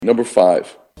Number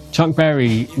 5. Chuck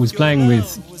Berry was playing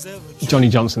with Johnny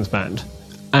Johnson's band,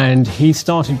 and he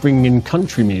started bringing in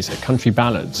country music, country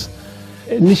ballads,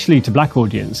 initially to black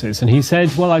audiences, and he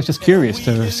said, well, I was just curious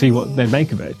to see what they'd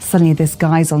make of it. Suddenly this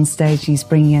guy's on stage, he's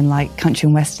bringing in like country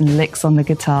and western licks on the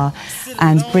guitar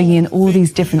and bringing in all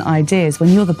these different ideas. When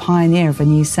you're the pioneer of a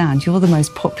new sound, you're the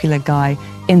most popular guy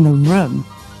in the room,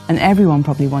 and everyone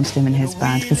probably wanted him in his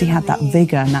band because he had that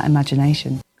vigour and that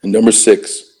imagination. And number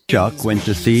 6. Chuck went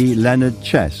to see Leonard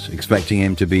Chess, expecting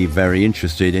him to be very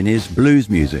interested in his blues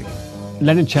music.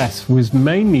 Leonard Chess was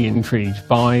mainly intrigued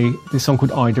by this song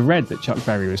called Ida Red that Chuck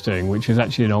Berry was doing, which is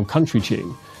actually an old country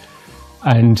tune.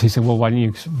 And he said, well, why don't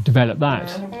you develop that?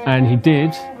 And he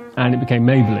did, and it became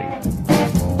Maybelline.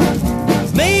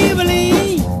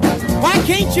 Maybelline, why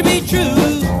can't you be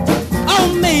true?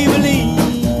 Oh,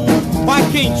 Maybelline, why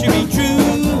can't you be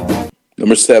true?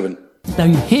 Number 7. Now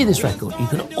you hear this record, you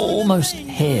can almost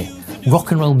hear rock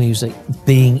and roll music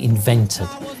being invented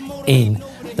in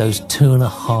those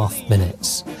 2.5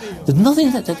 minutes. There's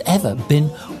nothing that had ever been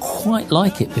quite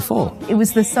like it before. It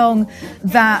was the song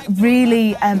that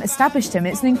really established him.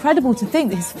 It's incredible to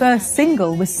think that his first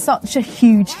single was such a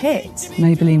huge hit.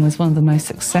 Maybelline was one of the most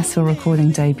successful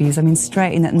recording debuts. I mean,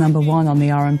 straight in at number 1 on the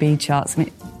R&B charts. I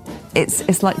mean,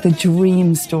 it's like the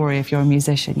dream story if you're a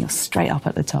musician. You're straight up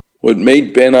at the top. What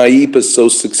made Ben Aipa so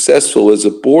successful as a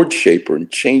board shaper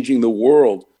and changing the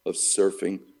world of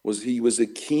surfing was he was a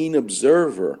keen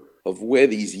observer of where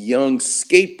these young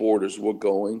skateboarders were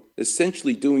going,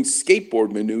 essentially doing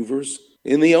skateboard maneuvers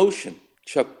in the ocean.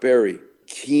 Chuck Berry,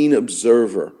 keen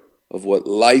observer of what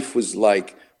life was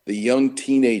like, the young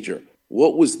teenager.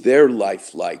 What was their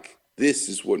life like? This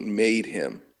is what made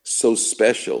him so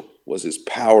special, was his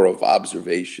power of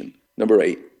observation. Number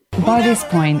 8. By this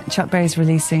point, Chuck Berry's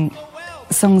releasing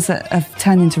songs that have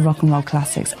turned into rock and roll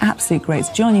classics, absolute greats.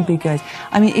 Johnny B. Good.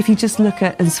 I mean, if you just look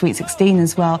at Sweet 16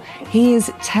 as well, he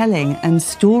is telling and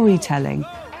storytelling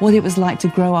what it was like to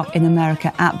grow up in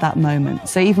America at that moment.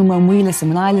 So even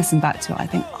when I listen back to it, I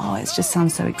think, oh, it just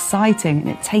sounds so exciting, and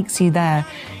it takes you there.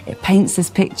 It paints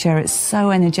this picture. It's so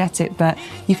energetic, but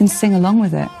you can sing along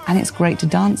with it, and it's great to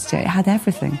dance to. It had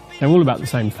everything. They're all about the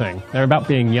same thing. They're about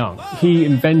being young. He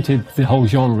invented the whole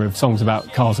genre of songs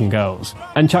about cars and girls,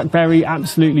 and Chuck Berry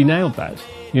absolutely nailed that,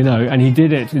 and he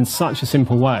did it in such a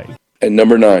simple way. And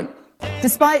number 9.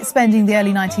 Despite spending the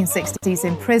early 1960s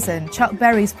in prison, Chuck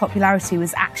Berry's popularity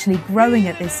was actually growing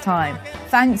at this time,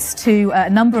 thanks to a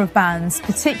number of bands,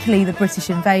 particularly the British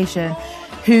Invasion,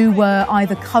 who were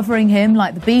either covering him,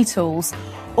 like the Beatles,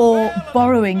 or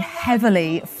borrowing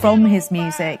heavily from his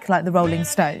music, like the Rolling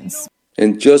Stones.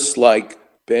 And just like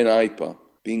Ben Aipa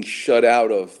being shut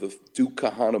out of the Duke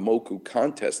Kahanamoku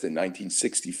contest in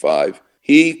 1965,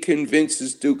 he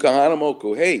convinces Duke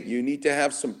Kahanamoku, hey, you need to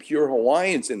have some pure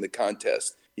Hawaiians in the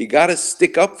contest. You got to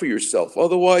stick up for yourself.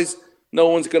 Otherwise, no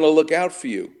one's going to look out for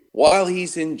you. While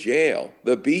he's in jail,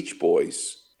 the Beach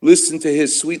Boys listen to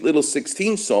his Sweet Little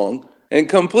 16 song and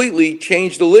completely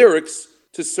change the lyrics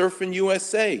to Surfin'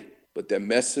 USA. But they're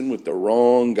messing with the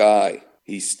wrong guy.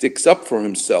 He sticks up for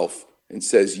himself and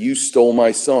says, you stole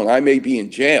my song. I may be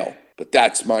in jail, but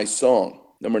that's my song.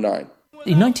 Number 9.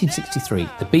 In 1963,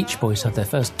 the Beach Boys had their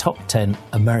first top 10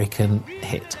 American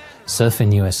hit,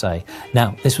 Surfin' USA.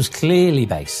 Now, this was clearly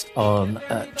based on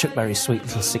Chuck Berry's Sweet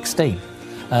Little 16.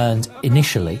 And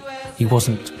initially, he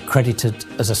wasn't credited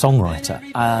as a songwriter.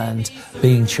 And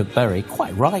being Chuck Berry,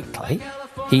 quite rightly,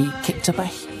 he kicked up a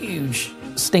huge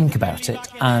stink about it.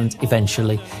 And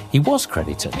eventually, he was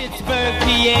credited. Pittsburgh,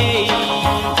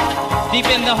 PA, deep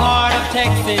in the heart of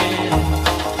Texas,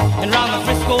 and round the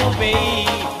Frisco Bay.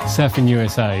 Surfing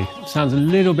USA sounds a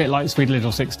little bit like Sweet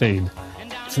Little 16.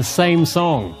 It's the same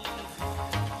song.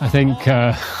 I think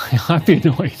I'd be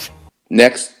annoyed.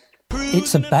 Next.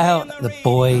 It's about the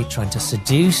boy trying to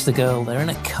seduce the girl. They're in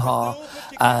a car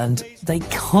and they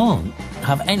can't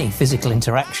have any physical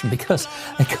interaction because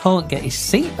they can't get his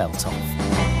seatbelt off.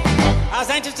 I was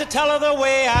anxious to tell her the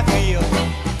way I feel.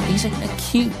 He's an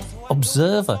acute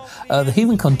observer of the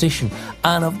human condition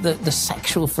and of the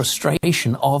sexual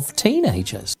frustration of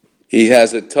teenagers. He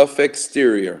has a tough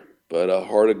exterior, but a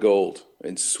heart of gold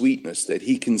and sweetness that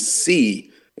he can see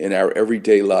in our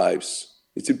everyday lives.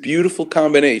 It's a beautiful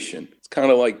combination. It's kind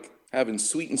of like having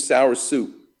sweet and sour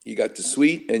soup. You got the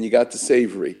sweet and you got the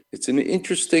savory. It's an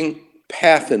interesting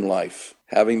path in life,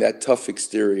 having that tough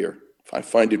exterior. I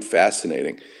find it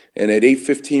fascinating. And at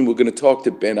 8:15, we're going to talk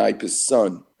to Ben Aipa's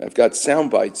son. I've got sound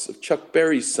bites of Chuck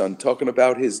Berry's son talking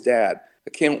about his dad. I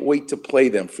can't wait to play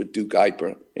them for Duke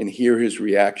Aipa and hear his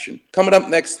reaction. Coming up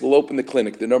next, we'll open the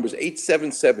clinic. The number's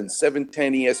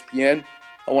 877-710-ESPN.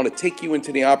 I want to take you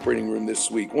into the operating room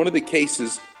this week. One of the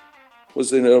cases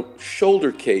was in a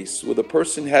shoulder case where the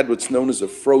person had what's known as a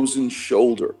frozen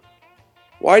shoulder.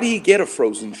 Why do you get a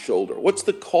frozen shoulder? What's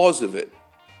the cause of it?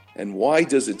 And why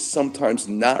does it sometimes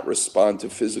not respond to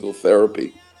physical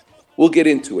therapy? We'll get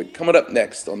into it coming up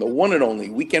next on the one and only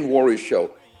Weekend Warriors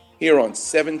Show here on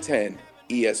 710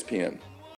 ESPN.